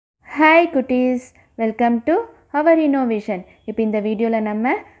Hi cuties, welcome to our innovation. இப்போ இந்த வீடியோல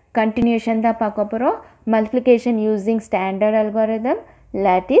நம்ம continuation தான் பார்க்க போறோம். Multiplication using standard algorithm,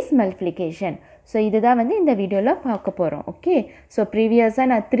 lattice multiplication. So இதுதான் வந்து இந்த வீடியோல பார்க்க போறோம். ஓகே. So previously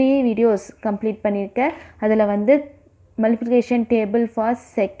நான் 3 videos complete பண்ணிருக்கேன். அதுல வந்து multiplication table for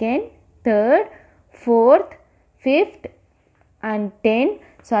second, third, fourth, fifth and 10.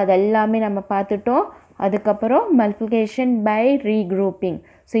 So அதெல்லாமே நம்ம பார்த்துட்டோம். அதுக்கப்புறம் multiplication by regrouping.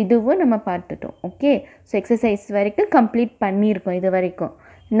 ஸோ இதுவும் நம்ம பார்த்துட்டோம். ஓகே. ஸோ எக்ஸசைஸ் வரைக்கும் கம்ப்ளீட் பண்ணியிருக்கோம் இது வரைக்கும்.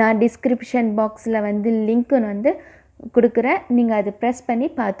 நான் டிஸ்கிரிப்ஷன் பாக்ஸில் வந்து லிங்க்கு வந்து கொடுக்குறேன், நீங்கள் அது ப்ரெஸ் பண்ணி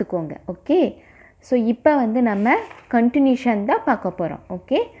பார்த்துக்கோங்க. ஓகே. ஸோ இப்போ வந்து நம்ம கண்டினியூஷன் தான் பார்க்க போகிறோம்.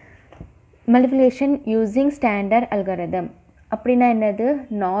 Okay. Multiplication using standard algorithm அப்படின்னா என்னது?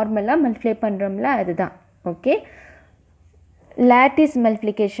 நார்மலாக மல்டிப்ளை பண்ணுறோம்ல அதுதான். ஓகே. லாட்டிஸ்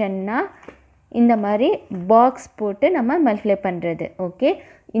மல்டிப்ளிகேஷன்னா இந்த மாதிரி பாக்ஸ் போட்டு நம்ம மல்டிப்ளை பண்ணுறது. ஓகே.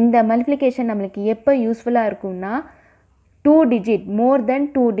 இந்த மல்டிப்ளிகேஷன் நம்மளுக்கு எப்போ யூஸ்ஃபுல்லாக இருக்கும்னா 2 டிஜிட், மோர் தென்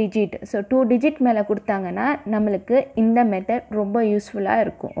 2 டிஜிட். ஸோ 2 டிஜிட் மேலே கொடுத்தாங்கன்னா நம்மளுக்கு இந்த மெத்தட் ரொம்ப யூஸ்ஃபுல்லாக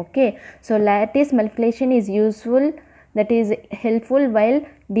இருக்கும். Okay. So lattice multiplication is useful, that is helpful while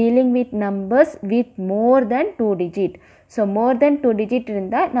dealing with numbers with more than 2 digit. So more than 2 digit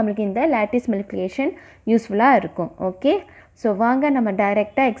இருந்தால் நம்மளுக்கு இந்த lattice multiplication யூஸ்ஃபுல்லாக இருக்கும். ஓகே. ஸோ வாங்க நம்ம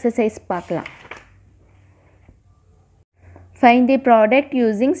டைரெக்டாக எக்ஸசைஸ் பார்க்கலாம். Find the product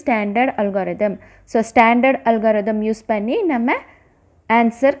using standard algorithm. So standard algorithm use பண்ணி நம்ம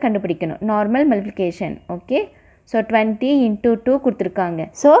ஆன்சர் கண்டுபிடிக்கணும். Normal multiplication. ஓகே. ஸோ 20 × 2 கொடுத்துருக்காங்க.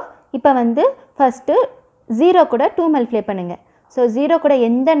 ஸோ இப்போ வந்து ஃபஸ்ட்டு 0 கூட 2 மல்டிப்ளை பண்ணுங்கள். ஸோ 0 கூட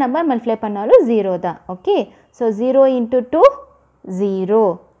எந்த நம்பர் மல்டிப்ளை பண்ணாலும் 0 தான். Okay. So 0 × 2 0.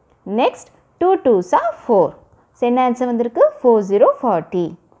 Next 2 2s are 4. So என்ன ஆன்சர் வந்திருக்கு? 4040.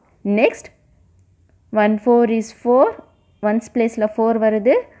 Next 1 4 is 4. ஒன்ஸ் பிளேஸில் 4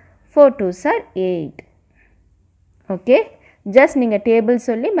 வருது. 4 2s are 8. ஓகே. ஜஸ்ட் நீங்கள் டேபிள்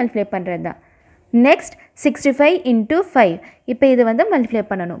சொல்லி மல்டிப்ளை பண்ணுறது தான். நெக்ஸ்ட் 65 × 5. இப்போ இது வந்து மல்டிப்ளை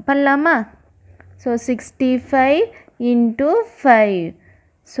பண்ணணும். பண்ணலாமா? ஸோ 65 × 5.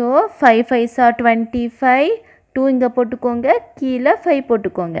 So 5 5s are 25. 2 இங்கே போட்டுக்கோங்க, கீழே 5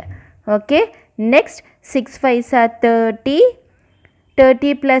 போட்டுக்கோங்க. ஓகே. Next 6 5s are 30.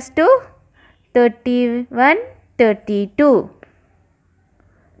 30 + 2 31 32.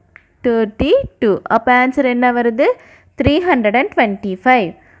 32. அப்போ ஆன்சர் என்ன வருது? 325.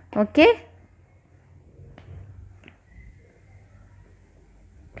 ஓகே.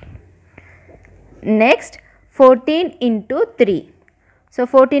 நெக்ஸ்ட் 14 × 3. ஸோ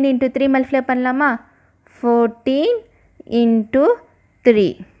 14 × 3 மல்டிப்ளை பண்ணலாமா? 14 × 3.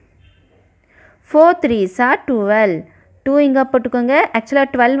 4 3s are 12. 2 இங்கே போட்டுக்கோங்க. ஆக்சுவலாக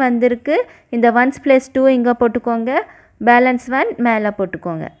 12 வந்திருக்கு. இந்த 1s + 2 இங்கே போட்டுக்கோங்க. பேலன்ஸ் 1 மேலே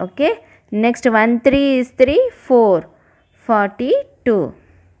போட்டுக்கோங்க. Okay. Next 1 3 is 3. 4 42.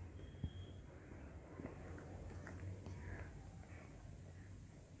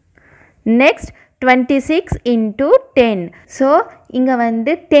 Next 26 × 10. So இங்கே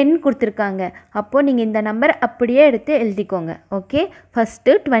வந்து 10 கொடுத்துருக்காங்க. அப்போது நீங்கள் இந்த நம்பர் அப்படியே எடுத்து எழுதிக்கோங்க. ஓகே.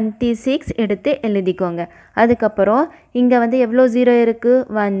 ஃபஸ்ட்டு 26 எடுத்து எழுதிக்கோங்க. அதுக்கப்புறம் இங்கே வந்து எவ்வளோ 0 இருக்குது?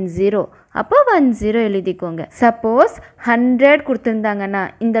 1 0. அப்போ 1 0 எழுதிக்கோங்க. சப்போஸ் 100 கொடுத்துருந்தாங்கன்னா,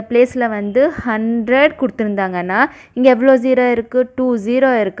 இந்த பிளேஸில் வந்து 100 கொடுத்துருந்தாங்கன்னா இங்கே எவ்வளோ 0 இருக்குது? 2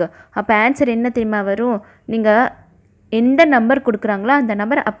 0 இருக்குது. அப்போ ஆன்சர் என்ன தெரியுமா வரும்? நீங்கள் எந்த நம்பர் கொடுக்குறாங்களோ அந்த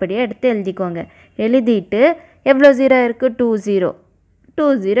நம்பர் அப்படியே எடுத்து எழுதிக்கோங்க. எழுதிட்டு எவ்வளோ 0 இருக்குது? 2 0. 2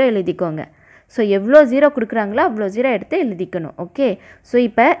 0 எழுதிக்கோங்க. ஸோ எவ்வளோ 0 கொடுக்குறாங்களோ அவ்வளோ 0 எடுத்து எழுதிக்கணும். ஓகே. ஸோ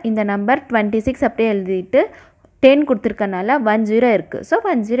இப்போ இந்த நம்பர் 26 அப்படியே எழுதிட்டு 10 கொடுத்துருக்கனால 1 0 இருக்குது. ஸோ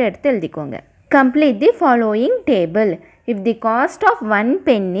 1 0 எடுத்து எழுதிக்கோங்க. Complete the following table. If the cost of 1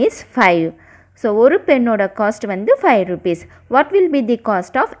 pen is 5. So ஒரு பென்னோட காஸ்ட் வந்து 5 rupees. What will be the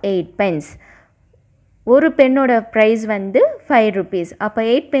cost of 8 pens? ஒரு பென்னோட ப்ரைஸ் வந்து 5 rupees. அப்போ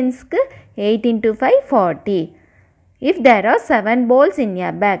 8 pensக்கு 8 × 5 40. If there are 7 balls in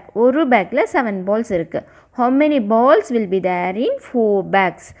a bag. ஒரு பேக்கில் 7 balls இருக்குது. how many balls will be there in 4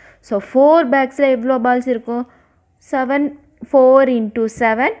 bags? So 4 bagsல எவ்வளோ balls இருக்கும்? 7 4 ×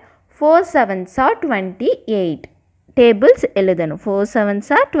 7. 4 7s are 28. டேபிள்ஸ் எழுதணும். 4 7s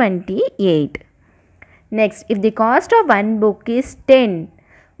are 28. Next if the cost of 1 book is 10.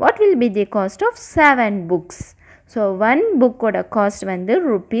 what will be the cost of 7 books? So 1 புக்கோட cost வந்து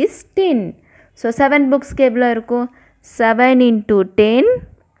 ₹10. So 7 புக்ஸ்க்கு எவ்வளோ இருக்கும்? 7 × 10.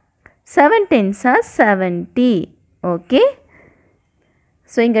 7 10s are 70. Okay.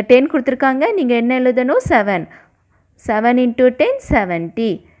 So இங்கே 10 கொடுத்துருக்காங்க. நீங்கள் என்ன எழுதணும்? 7. 7 × 10 70.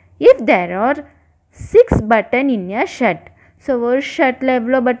 If there are 6 buttons in a shirt. So ஒரு ஷர்ட்டில்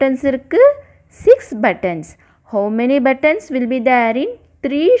எவ்வளோ பட்டன்ஸ் இருக்குது? 6 buttons. How many buttons will be there in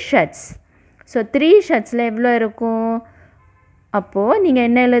 3 shirts? So 3 ஷர்ட்ஸில் எவ்வளோ இருக்கும்? அப்போது நீங்கள்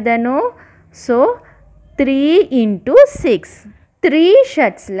என்ன எழுதணும்? So 3 into 6. 3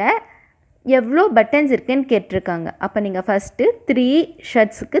 ஷர்ட்ஸில் எவ்வளோ பட்டன்ஸ் இருக்குன்னு கேட்டிருக்காங்க. அப்போ நீங்கள் ஃபஸ்ட்டு 3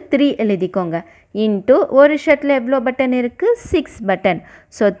 ஷர்ட்ஸுக்கு 3 எழுதிக்கோங்க. இன்ட்டு ஒரு ஷர்ட்டில் எவ்வளோ பட்டன் இருக்குது? 6 button.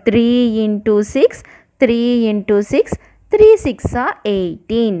 So 3 into 6, 3 into 6, 3 6 are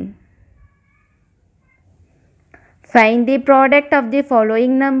 18. Find the product of the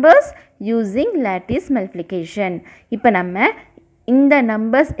following numbers using lattice multiplication. இப்போ நம்ம இந்த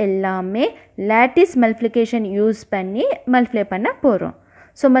நம்பர்ஸ் எல்லாமே lattice multiplication யூஸ் பண்ணி மல்டிப்ளை பண்ண போகிறோம்.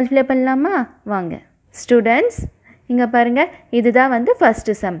 ஸோ மல்டிப்ளை பண்ணலாமா? வாங்க ஸ்டூடெண்ட்ஸ், இங்கே பாருங்கள், இதுதான் வந்து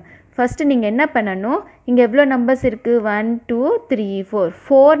ஃபஸ்ட்டு சம். ஃபஸ்ட்டு நீங்கள் என்ன பண்ணணும், இங்கே எவ்வளோ நம்பர்ஸ் இருக்குது? 1 2 3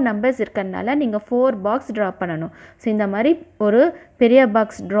 4 நம்பர்ஸ் இருக்கிறதுனால நீங்கள் 4 பாக்ஸ் ட்ரா பண்ணணும். ஸோ இந்த மாதிரி ஒரு பெரிய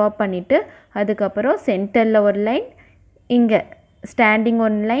பாக்ஸ் ட்ரா பண்ணிவிட்டு அதுக்கப்புறம் சென்டரில் ஒரு லைன், இங்கே standing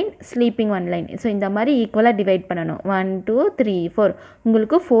one line, sleeping one line. So இந்த மாதிரி ஈக்குவலாக டிவைட் பண்ணணும். 1 2 3 4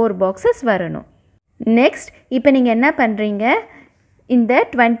 உங்களுக்கு 4 பாக்ஸஸ் வரணும். நெக்ஸ்ட் இப்போ நீங்கள் என்ன பண்ணுறீங்க, இந்த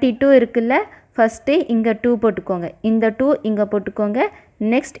 22 இருக்குல்ல, ஃபஸ்ட்டு இங்கே 2 போட்டுக்கோங்க, இந்த 2 இங்கே போட்டுக்கோங்க,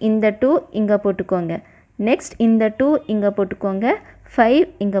 நெக்ஸ்ட் இந்த 2 இங்கே போட்டுக்கோங்க, நெக்ஸ்ட் இந்த 2 இங்கே போட்டுக்கோங்க, 5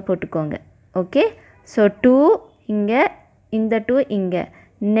 இங்கே போட்டுக்கோங்க. ஓகே, ஸோ 2 இங்கே, இந்த 2 இங்கே,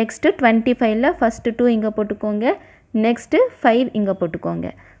 நெக்ஸ்ட்டு 25ல் ஃபஸ்ட்டு 2 இங்கே போட்டுக்கோங்க, நெக்ஸ்ட்டு 5 இங்கே போட்டுக்கோங்க.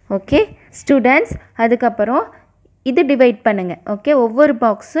 ஓகே ஸ்டூடெண்ட்ஸ், அதுக்கப்புறம் இது டிவைட் பண்ணுங்கள். ஓகே, ஒவ்வொரு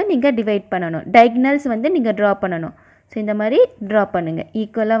பாக்ஸும் நீங்கள் டிவைட் பண்ணணும். டயக்னல்ஸ் வந்து நீங்கள் ட்ரா பண்ணணும். ஸோ இந்த மாதிரி ட்ரா பண்ணுங்கள்,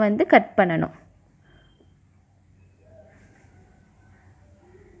 ஈக்குவலாக வந்து கட் பண்ணணும்.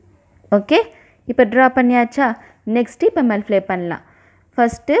 ஓகே, இப்போ ட்ரா பண்ணியாச்சா? நெக்ஸ்ட்டு இப்போ மல்டிப்ளை பண்ணலாம்.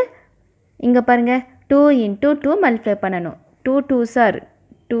 ஃபஸ்ட்டு இங்கே பாருங்கள், 2 into 2 மல்டிப்ளை பண்ணணும். 2 2s are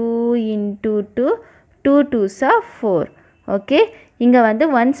 2 into 2, 2 2s are 4. Okay, இங்கே வந்து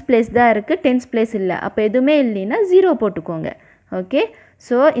 1s place தான் இருக்குது, 10s place இல்லை. அப்போ எதுவுமே இல்லைன்னா 0 போட்டுக்கோங்க. ஓகே,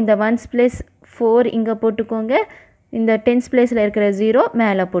 ஸோ இந்த 1s place 4 இங்கே போட்டுக்கோங்க, இந்த 10s placeல இருக்கிற 0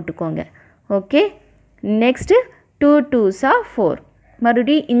 மேலே போட்டுக்கோங்க. Okay, next 2 2s are 4.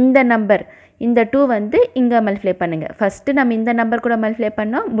 மறுபடியும் இந்த நம்பர், இந்த 2 வந்து இங்கே மல்டிப்ளை பண்ணுங்கள். ஃபஸ்ட்டு நம்ம இந்த நம்பர் கூட மல்டிப்ளை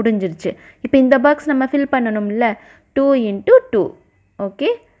பண்ணோம், முடிஞ்சிருச்சு. இப்போ இந்த பாக்ஸ் நம்ம ஃபில் பண்ணணும்ல, 2 into 2. Okay,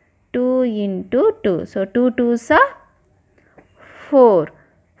 2 into 2. So 2 2s are 4.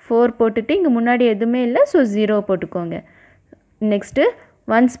 4 போட்டுட்டு இங்கே முன்னாடி எதுவுமே இல்லை, ஸோ 0 போட்டுக்கோங்க. நெக்ஸ்ட்டு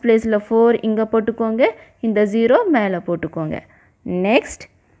 1s placeல 4 இங்கே போட்டுக்கோங்க, இந்த 0 மேலே போட்டுக்கோங்க. நெக்ஸ்ட்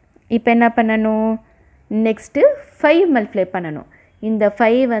இப்போ என்ன பண்ணணும், நெக்ஸ்ட்டு 5 மல்டிப்ளை பண்ணணும். இந்த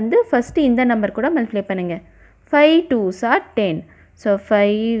 5 வந்து ஃபஸ்ட்டு இந்த நம்பர் கூட மல்டிப்ளை பண்ணுங்கள். 5 2s are 10. So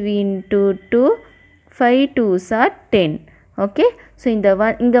 5 into 2, 5 2s are 10. Okay, so இந்த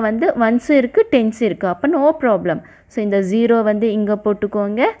இங்கே வந்து 1s இருக்குது, 10s இருக்குது, அப்போ நோ ப்ராப்ளம். ஸோ இந்த 0 வந்து இங்கே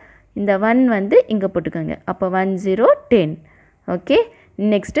போட்டுக்கோங்க, இந்த 1 வந்து இங்கே போட்டுக்கோங்க, அப்போ 1 0 10. ஓகே,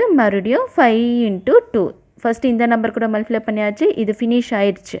 நெக்ஸ்ட்டு மறுபடியும் 5 into 2. ஃபஸ்ட்டு இந்த நம்பர் கூட மல்டிப்ளை பண்ணியாச்சு, இது ஃபினிஷ்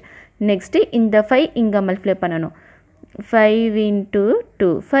ஆயிடுச்சு. நெக்ஸ்ட்டு இந்த 5 இங்கே மல்டிப்ளை பண்ணணும். 5 into 2,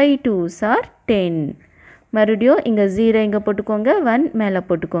 5 2s are 10. மறுபடியும் இங்கே 0 இங்கே போட்டுக்கோங்க, 1 மேலே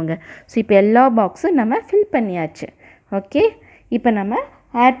போட்டுக்கோங்க. ஸோ இப்போ எல்லா பாக்ஸும் நம்ம ஃபில் பண்ணியாச்சு. ஓகே, இப்போ நம்ம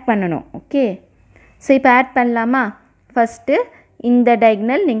ஆட் பண்ணணும். ஓகே, ஸோ இப்போ ஆட் பண்ணலாமா? ஃபஸ்ட்டு இந்த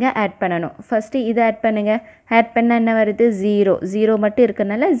டயக்னல் நீங்கள் ஆட் பண்ணணும். ஃபஸ்ட்டு இதை ஆட் பண்ணுங்கள். ஆட் பண்ணால் என்ன வருது? 0. 0 மட்டும்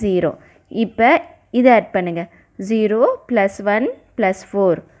இருக்கிறனால 0. இப்போ இதை ஆட் பண்ணுங்கள். 0 + 1 +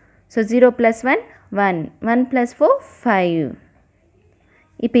 4. ஸோ 0 + 1 1, 1 + 4 5.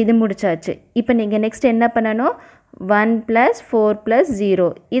 இப்போ இது முடிச்சாச்சு. இப்போ நீங்கள் நெக்ஸ்ட் என்ன பண்ணணும்? 1 + 4 + 0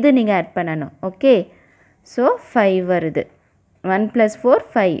 இது நீங்கள் ஆட் பண்ணணும். ஓகே, ஸோ 5 வருது. 1 + 4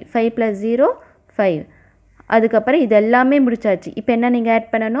 5, 5 + 0 5. அதுக்கப்புறம் இது எல்லாமே முடிச்சாச்சு. இப்போ என்ன நீங்கள் ஆட்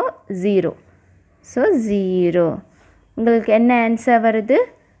பண்ணணும்? 0. ஸோ 0. உங்களுக்கு என்ன ஆன்சர் வருது?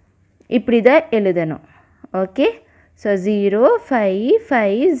 இப்படி தான் எழுதணும். ஓகே, ஸோ 0 5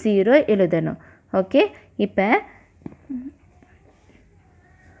 5 0 எழுதணும். ஓகே, இப்போ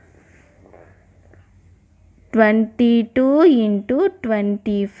 22 into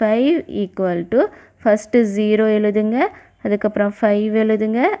 25 equal to ஃபஸ்ட்டு 0 எழுதுங்க, அதுக்கப்புறம் 5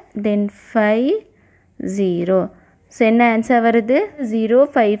 எழுதுங்க, தென் 5 0. ஸோ என்ன ஆன்சர் வருது? 0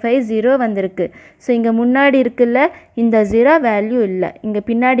 5 5 0 வந்திருக்கு. ஸோ இங்கே முன்னாடி இருக்குல்ல, இந்த 0 வேல்யூ இல்லை, இங்கே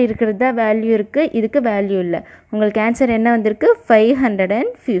பின்னாடி இருக்கிறது தான் வேல்யூ இருக்குது, இதுக்கு வேல்யூ இல்லை. உங்களுக்கு ஆன்சர் என்ன வந்திருக்கு?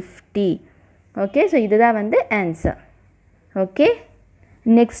 550. ஓகே, ஸோ இதுதான் வந்து answer. Okay,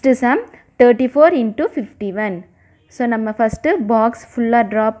 next some 34 into 51. So நம்ம ஃபஸ்ட்டு பாக்ஸ் ஃபுல்லாக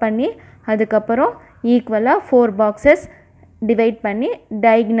ட்ரா பண்ணி அதுக்கப்புறம் ஈக்குவலாக 4 பாக்ஸஸ் டிவைட் பண்ணி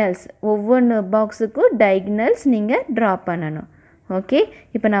டயக்னல்ஸ் ஒவ்வொன்று பாக்ஸுக்கும் டயக்னல்ஸ் நீங்கள் ட்ரா பண்ணணும். ஓகே,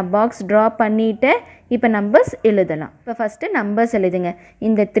 இப்போ நான் பாக்ஸ் ட்ரா பண்ணிவிட்டேன். இப்போ நம்பர்ஸ் எழுதலாம். இப்போ ஃபஸ்ட்டு நம்பர்ஸ் எழுதுங்க.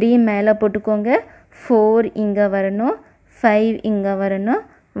 இந்த 3 மேலே போட்டுக்கோங்க. 4 இங்கே வரணும், 5 இங்கே வரணும்,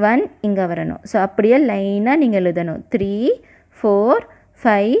 1 இங்கே வரணும். ஸோ அப்படியே லைனாக நீங்கள் எழுதணும். 3 4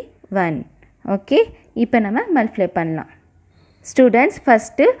 5 1. ஓகே, இப்போ நம்ம மல்டிப்ளை பண்ணலாம். ஸ்டூடெண்ட்ஸ்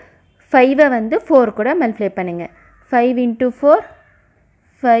ஃபஸ்ட்டு 5 வந்து 4 கூட மல்டிப்ளை பண்ணுங்கள். 5 into 4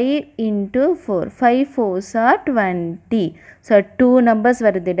 5 into 4 5 4s are 20. So 2 numbers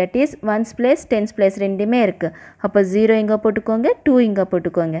வருது. That is 1s place 10s place ரெண்டுமே இருக்குது. அப்போ 0 இங்கே போட்டுக்கோங்க, 2 இங்கே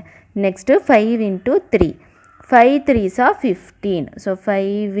போட்டுக்கோங்க. Next 5 into 3 5 3s are 15. So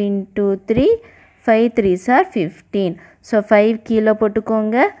 5 into 3 5 3s are 15. So 5 கீழே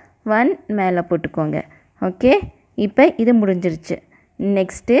போட்டுக்கோங்க, 1 மேலே போட்டுக்கோங்க. ஓகே, இப்போ இது முடிஞ்சிருச்சு.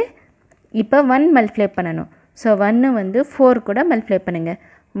 நெக்ஸ்ட்டு இப்போ 1 மல்டிப்ளை பண்ணணும். ஸோ 1 வந்து 4 கூட மல்டிப்ளை பண்ணுங்கள்.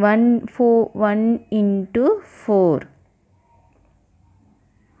 1 into 4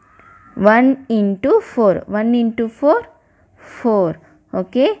 1 into 4 1 into 4 4.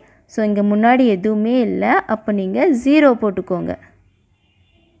 Okay, so இங்கே முன்னாடி எதுவுமே இல்லை. அப்போ நீங்கள் 0 போட்டுக்கோங்க.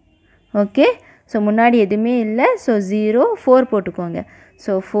 ஓகே, ஸோ முன்னாடி எதுவுமே இல்லை. ஸோ 0 4 போட்டுக்கோங்க.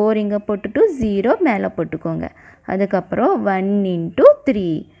 ஸோ 4 இங்கே போட்டுட்டு 0 மேலே போட்டுக்கோங்க. அதுக்கப்புறம் 1 into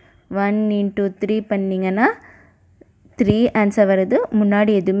 3 1 into 3 பண்ணிங்கன்னா 3 ஆன்சர் வருது.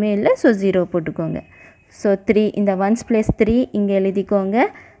 முன்னாடி எதுவுமே இல்லை. ஸோ 0 போட்டுக்கோங்க. ஸோ 3 இந்த 1s place 3 இங்கே எழுதிக்கோங்க.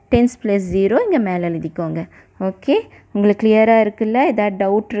 10s place 0 இங்கே மேலே எழுதிக்கோங்க. ஓகே, உங்களுக்கு கிளியராக இருக்குல்ல? ஏதாவது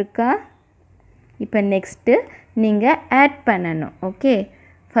டவுட் இருக்கா? இப்போ நெக்ஸ்ட்டு நீங்கள் ஆட் பண்ணணும். ஓகே,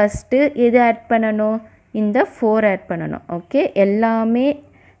 ஃபஸ்ட்டு எது ஆட் பண்ணணும்? இந்த 4 ஆட் பண்ணணும். ஓகே, எல்லாமே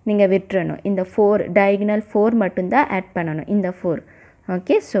நீங்கள் விட்டுறணும். இந்த 4 டயகனல் 4 மட்டும்தான் ஆட் பண்ணணும். இந்த 4.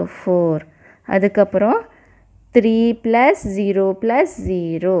 Okay, so 4. அதுக்கப்புறம் 3 plus 0 plus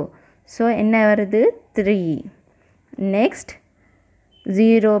 0. ஸோ என்ன வருது? 3. Next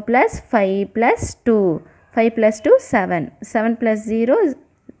 0 plus 5 plus 2 5 plus 2 7 7 plus 0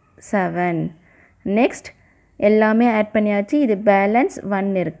 7. Next எல்லாமே ஆட் பண்ணியாச்சு. இது பேலன்ஸ் 1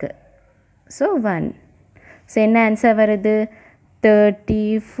 இருக்குது. ஸோ 1. ஸோ என்ன ஆன்சர் வருது?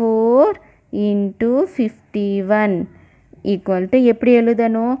 34 into 51 ஈக்குவல் டு எப்படி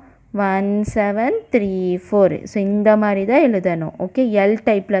எழுதணும்? 1734. ஸோ இந்த மாதிரி தான் எழுதணும். ஓகே, எல்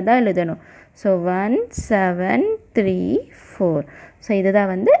டைப்பில் தான் எழுதணும். ஸோ 1734. ஸோ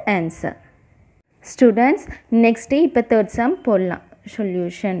இதுதான் வந்து ஆன்சர். ஸ்டூடெண்ட்ஸ் நெக்ஸ்ட்டு இப்போ தேர்ட் சம் போடலாம்.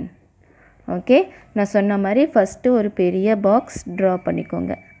 சொல்யூஷன். ஓகே, நான் சொன்ன மாதிரி ஃபஸ்ட்டு ஒரு பெரிய பாக்ஸ் ட்ரா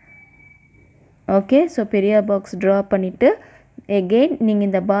பண்ணிக்கோங்க. ஓகே, ஸோ பெரிய பாக்ஸ் ட்ரா பண்ணிவிட்டு எகெயின் நீங்கள்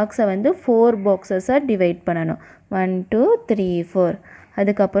இந்த பாக்ஸை வந்து 4 பாக்ஸஸாக டிவைட் பண்ணணும். 1 2 3 4.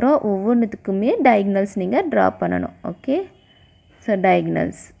 அதுக்கப்புறம் ஒவ்வொன்றுத்துக்குமே டயக்னல்ஸ் நீங்கள் ட்ரா பண்ணணும். Okay, so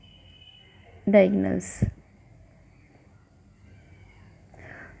diagonals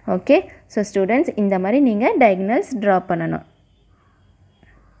okay. So students இந்த மாதிரி நீங்கள் டயக்னல்ஸ் ட்ரா பண்ணணும்.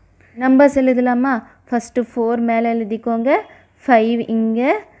 நம்பர்ஸ் எழுதலாமா? ஃபஸ்ட்டு 4 மேலே எழுதிக்கோங்க, 5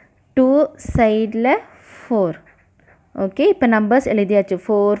 இங்கே, 2 சைடில் 4. ஓகே, இப்போ நம்பர்ஸ் எழுதியாச்சு.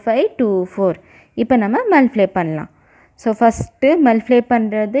 4 5 2 4. இப்போ நம்ம மல்டிப்ளை பண்ணலாம். ஸோ ஃபஸ்ட்டு மல்டிப்ளை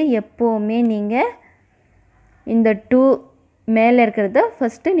பண்ணுறது எப்போவுமே நீங்கள் இந்த 2 மேலே இருக்கிறத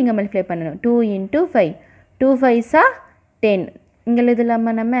ஃபஸ்ட்டு நீங்கள் மல்டிப்ளை பண்ணணும். 2 into 5 2 5s are 10. இங்கே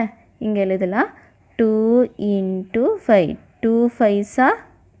எழுதலாமா? நம்ம இங்கே எழுதலாம். 2 into 5 2 5s are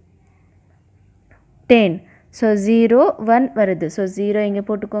 10. ஸோ 0 1 வருது. ஸோ 0 இங்கே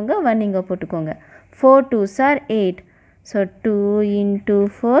போட்டுக்கோங்க, 1 இங்கே போட்டுக்கோங்க. 4 2s are 8. So 2 into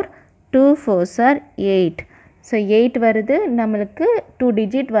 4 2 4s are 8. So 8 வருது. நம்மளுக்கு 2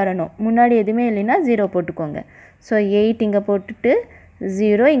 digit வரணும். முன்னாடி எதுவுமே இல்லைன்னா 0 போட்டுக்கோங்க. ஸோ 8 இங்கே போட்டுட்டு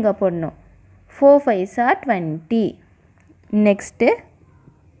 0 இங்கே போடணும். 4 5s are 20. Next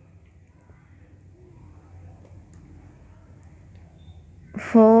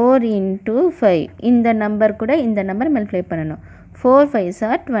 4 into 5. இந்த நம்பர் கூட இந்த நம்பர் மல்டிப்ளை பண்ணணும். 4 5s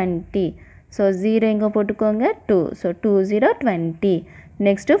are 20. ஸோ 0 இங்கே போட்டுக்கோங்க, 2. So 2 0 20.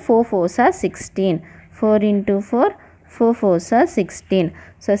 Next 4 4s are 16. 4 into 4 4 4s are 16.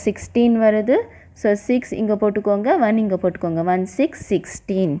 So 16 வருது. ஸோ 6 இங்கே போட்டுக்கோங்க, 1 இங்கே போட்டுக்கோங்க. 1 6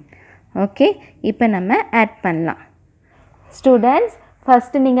 16. ஓகே, இப்போ நம்ம ஆட் பண்ணலாம். ஸ்டூடெண்ட்ஸ்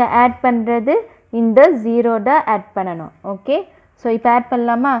ஃபஸ்ட்டு நீங்கள் ஆட் பண்ணுறது இந்த 0 தான் ஆட் பண்ணணும். ஓகே, ஸோ இப்போ ஆட்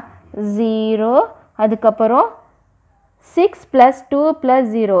பண்ணலாமா? 0 அதுக்கப்புறம் 6 + 2 +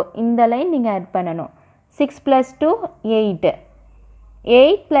 0 இந்த லைன் நீங்கள் ஆட் பண்ணணும். 6 + 2 8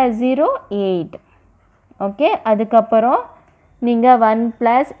 8 + 0 8. ஓகே, அதுக்கப்புறம் நீங்கள் 1 +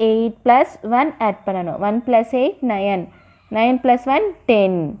 8 + 1 ஆட் பண்ணணும். 1 + 8 9 9 plus 1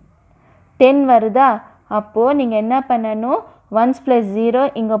 10 10 வருதா அப்போது நீங்கள் என்ன பண்ணணும் 1s plus 0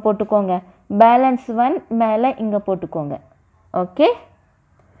 இங்கே போட்டுக்கோங்க பேலன்ஸ் 1 மேலே இங்கே போட்டுக்கோங்க ஓகே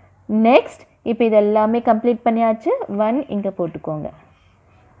நெக்ஸ்ட் இப்போ இது எல்லாமே கம்ப்ளீட் பண்ணியாச்சு 1 இங்கே போட்டுக்கோங்க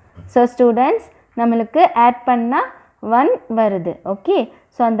ஸோ ஸ்டூடெண்ட்ஸ் நம்மளுக்கு ஆட் பண்ணால் 1 வருது ஓகே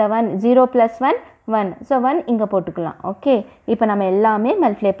ஸோ அந்த 1 0 plus 1 1 ஸோ 1 இங்கே போட்டுக்கலாம் ஓகே இப்போ நம்ம எல்லாமே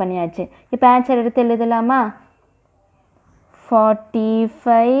மல்டிப்ளை பண்ணியாச்சு இப்போ ஆன்சர் எடுத்து எழுதலாமா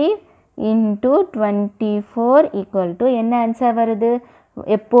 45 into 24 equal to என்ன ஆன்சர் வருது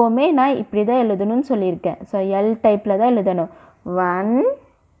எப்போவுமே நான் இப்படி தான் எழுதணும்னு சொல்லியிருக்கேன் ஸோ எல் டைப்பில் தான் எழுதணும் 1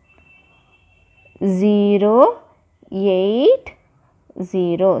 0 8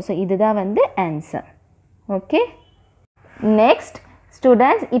 0 ஸோ இதுதான் வந்து ஆன்சர் ஓகே நெக்ஸ்ட்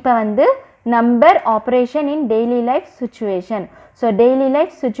ஸ்டூடெண்ட்ஸ் இப்போ வந்து நம்பர் ஆப்ரேஷன் இன் daily life situation so daily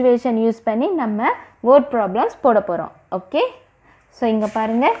life situation use பண்ணி நம்ம வேர்ட் ப்ராப்ளம்ஸ் போட போகிறோம் ஓகே ஸோ இங்கே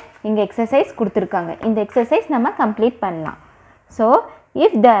பாருங்கள் இங்கே எக்ஸசைஸ் கொடுத்துருக்காங்க இந்த எக்ஸசைஸ் நம்ம கம்ப்ளீட் பண்ணலாம் so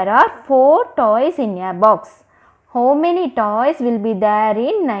if there are 4 toys in a box how many toys will be there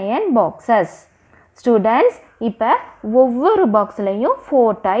in 9 boxes students இப்போ ஒவ்வொரு பாக்ஸ்லையும்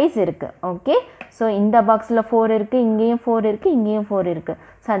 4 டாய்ஸ் இருக்குது ஓகே ஸோ இந்த பாக்ஸில் 4 இருக்குது இங்கேயும் 4 இருக்குது இங்கேயும் 4 இருக்குது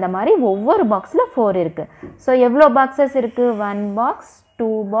ஸோ அந்த மாதிரி ஒவ்வொரு பாக்ஸில் 4 இருக்குது ஸோ எவ்வளோ பாக்ஸஸ் இருக்குது 1 box 2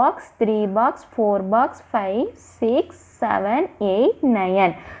 box 3 box 4 box 5 6 7 8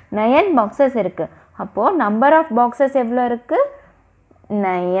 9 boxes இருக்குது அப்போது நம்பர் ஆஃப் பாக்ஸஸ் எவ்வளோ இருக்குது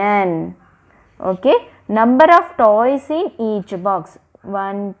 9 okay number of toys in each box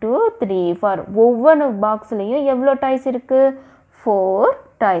 1 2 3 4 ஒவ்வொரு பாக்ஸ்லேயும் எவ்வளோ டாய்ஸ் இருக்குது 4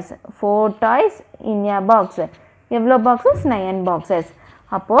 டாய்ஸ் இன் எ பாக்ஸ் எவ்வளோ பாக்ஸஸ் 9 பாக்ஸஸ்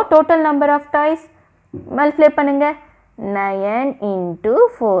அப்போது total number of toys multiply பண்ணுங்கள் 9 into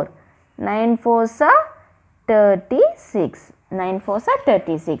 4 9 4s are 36 9 4s are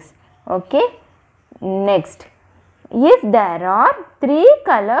 36 okay next if there are 3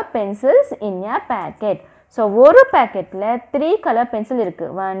 color pencils in a packet so ஒரு packetல 3 color pencil இருக்கு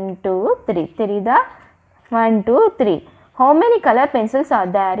 1 2 3 தெரியுதா 1 2 3 how many color pencils are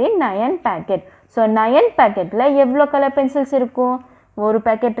there in 9 packet so 9 packetல எவ்வளோ color pencils இருக்கும் ஒரு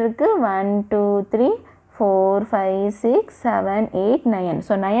packet இருக்கு 1 2 3 4 5 6 7 8 9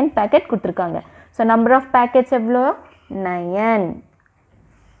 so 9 packet கொடுத்துருக்காங்க so number of packets எவ்வளோ 9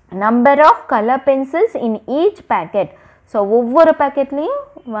 number of color pencils in each packet so ஒவ்வொரு packetலையும்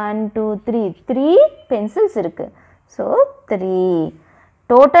 1 2 3 3 pencils இருக்கு so 3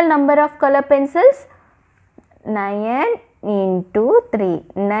 total number of color pencils 9 into 3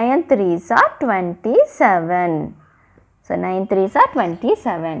 9 3s are 27 so 9 3s are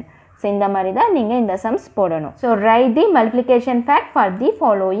 27 so இந்த மாதிரி தான் நீங்கள் இந்த சம்ஸ் போடணும் so right the multiplication fact for the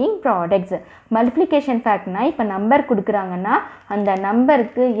following products multiplication ஃபேக்ட்னா இப்போ number கொடுக்குறாங்கன்னா அந்த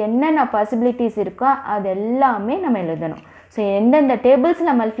நம்பருக்கு என்னென்ன பாசிபிலிட்டிஸ் இருக்கோ அது எல்லாமே நம்ம எழுதணும் ஸோ எந்தெந்த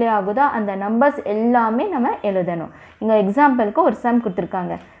டேபிள்ஸில் மல்டிப்ளை ஆகுதோ அந்த நம்பர்ஸ் எல்லாமே நம்ம எழுதணும் இங்கே எக்ஸாம்பிளுக்கு ஒரு சம்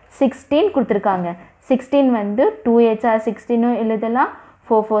கொடுத்துருக்காங்க 16 கொடுத்துருக்காங்க 16 வந்து 2 8s are 16 எழுதலாம்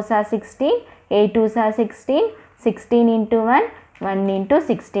 4 4s are 16 8 2s are 16 16 into 1 1 into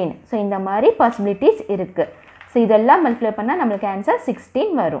 16 so இந்த மாதிரி பாசிபிலிட்டிஸ் இருக்குது ஸோ இதெல்லாம் மல்டிப்ளை பண்ணால் நம்மளுக்கு ஆன்சர் 16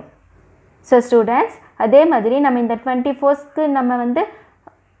 வரும் ஸோ ஸ்டூடெண்ட்ஸ் அதே மாதிரி நம்ம இந்த 24க்கு நம்ம வந்து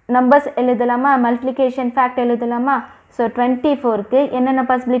நம்பர்ஸ் எழுதலாமா மல்டிப்ளிகேஷன் ஃபேக்ட் எழுதலாமா ஸோ 24க்கு என்னென்ன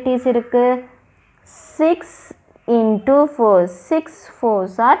பாசிபிலிட்டிஸ் இருக்குது 6 into 4 6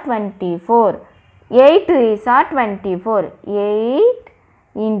 4s are 24 8 3s are 24 8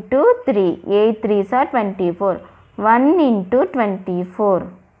 into 3 8 3s are 24 1 into 24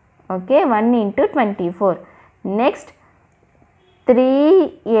 okay 1 into 24 next 3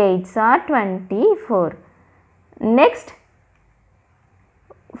 8s are 24 next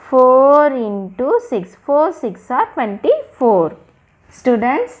 4 into 6 4 6 are 24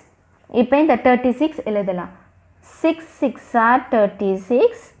 students இப்போ இந்த 36 எழுதலாம் 6 6 are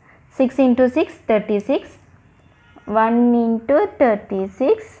 36 6 into 6 36 1 into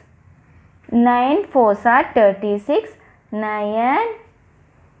 36 9 4s are 36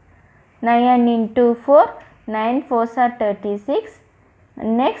 9 into 4 9 4s are 36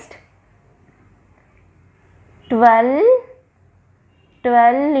 next 12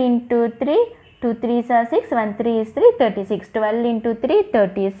 into 3 2 3s are 6 1 3 is 3 36 12 into 3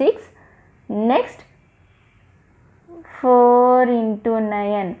 36 next 4 into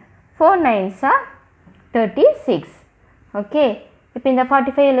 9 4 9s are 36 okay இப்போ இந்த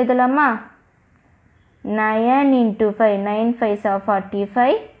 45 எழுதலாமா 9 into 5 9 5s are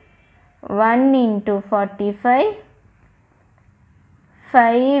 45 1 into 45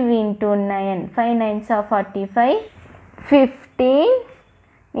 5 into 9 5 9s are 45 15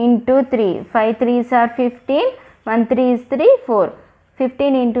 into 3. 5 3s are 15. 1 3 is 3, 4.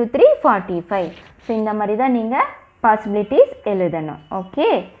 15 into 3, 45. So இந்த மாதிரி தான் நீங்கள் possibilities எழுதணும். Okay,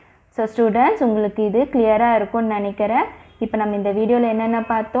 so students உங்களுக்கு இது கிளியராக இருக்கும்னு நினைக்கிறேன். இப்போ நம்ம இந்த வீடியோவில் என்னென்ன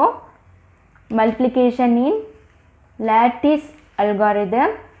பார்த்தோம்? Multiplication in lattice algorithm,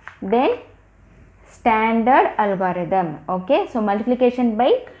 then standard algorithm. Okay, so multiplication by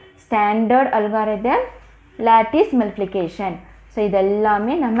standard algorithm, lattice multiplication. So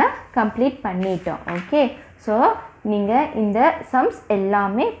இதெல்லாமே நம்ம கம்ப்ளீட் பண்ணிட்டோம். ஓகே, ஸோ நீங்கள் இந்த சம்ஸ்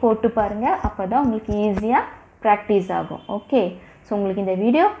எல்லாமே போட்டு பாருங்கள், அப்போ தான் உங்களுக்கு ஈஸியாக ப்ராக்டிஸ் ஆகும். ஓகே, ஸோ உங்களுக்கு இந்த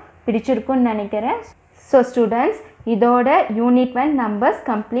வீடியோ பிடிச்சிருக்குன்னு நினைக்கிறேன். ஸோ ஸ்டூடெண்ட்ஸ், இதோட யூனிட் 1 நம்பர்ஸ்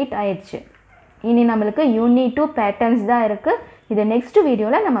கம்ப்ளீட் ஆயிடுச்சு. இனி நம்மளுக்கு யூனிட் 2 பேட்டர்ன்ஸ் தான் இருக்குது. இதை நெக்ஸ்ட்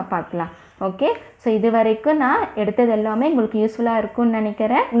வீடியோவில் நம்ம பார்க்கலாம். ஓகே, ஸோ இது வரைக்கும் நான் எடுத்தது எல்லாமே உங்களுக்கு யூஸ்ஃபுல்லாக இருக்கும்னு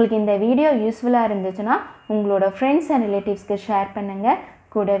நினைக்கிறேன். உங்களுக்கு இந்த வீடியோ யூஸ்ஃபுல்லாக இருந்துச்சுன்னா உங்களோட ஃப்ரெண்ட்ஸ் அண்ட் ரிலேட்டிவ்ஸ்க்கு ஷேர் பண்ணுங்கள்.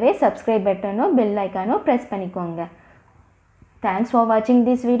 கூடவே சப்ஸ்கிரைப் பட்டனும் பெல் ஐக்கானும் ப்ரெஸ் பண்ணிக்கோங்க. தேங்க்ஸ் ஃபார் வாட்சிங்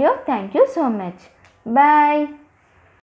this video. Thank you so much. Bye.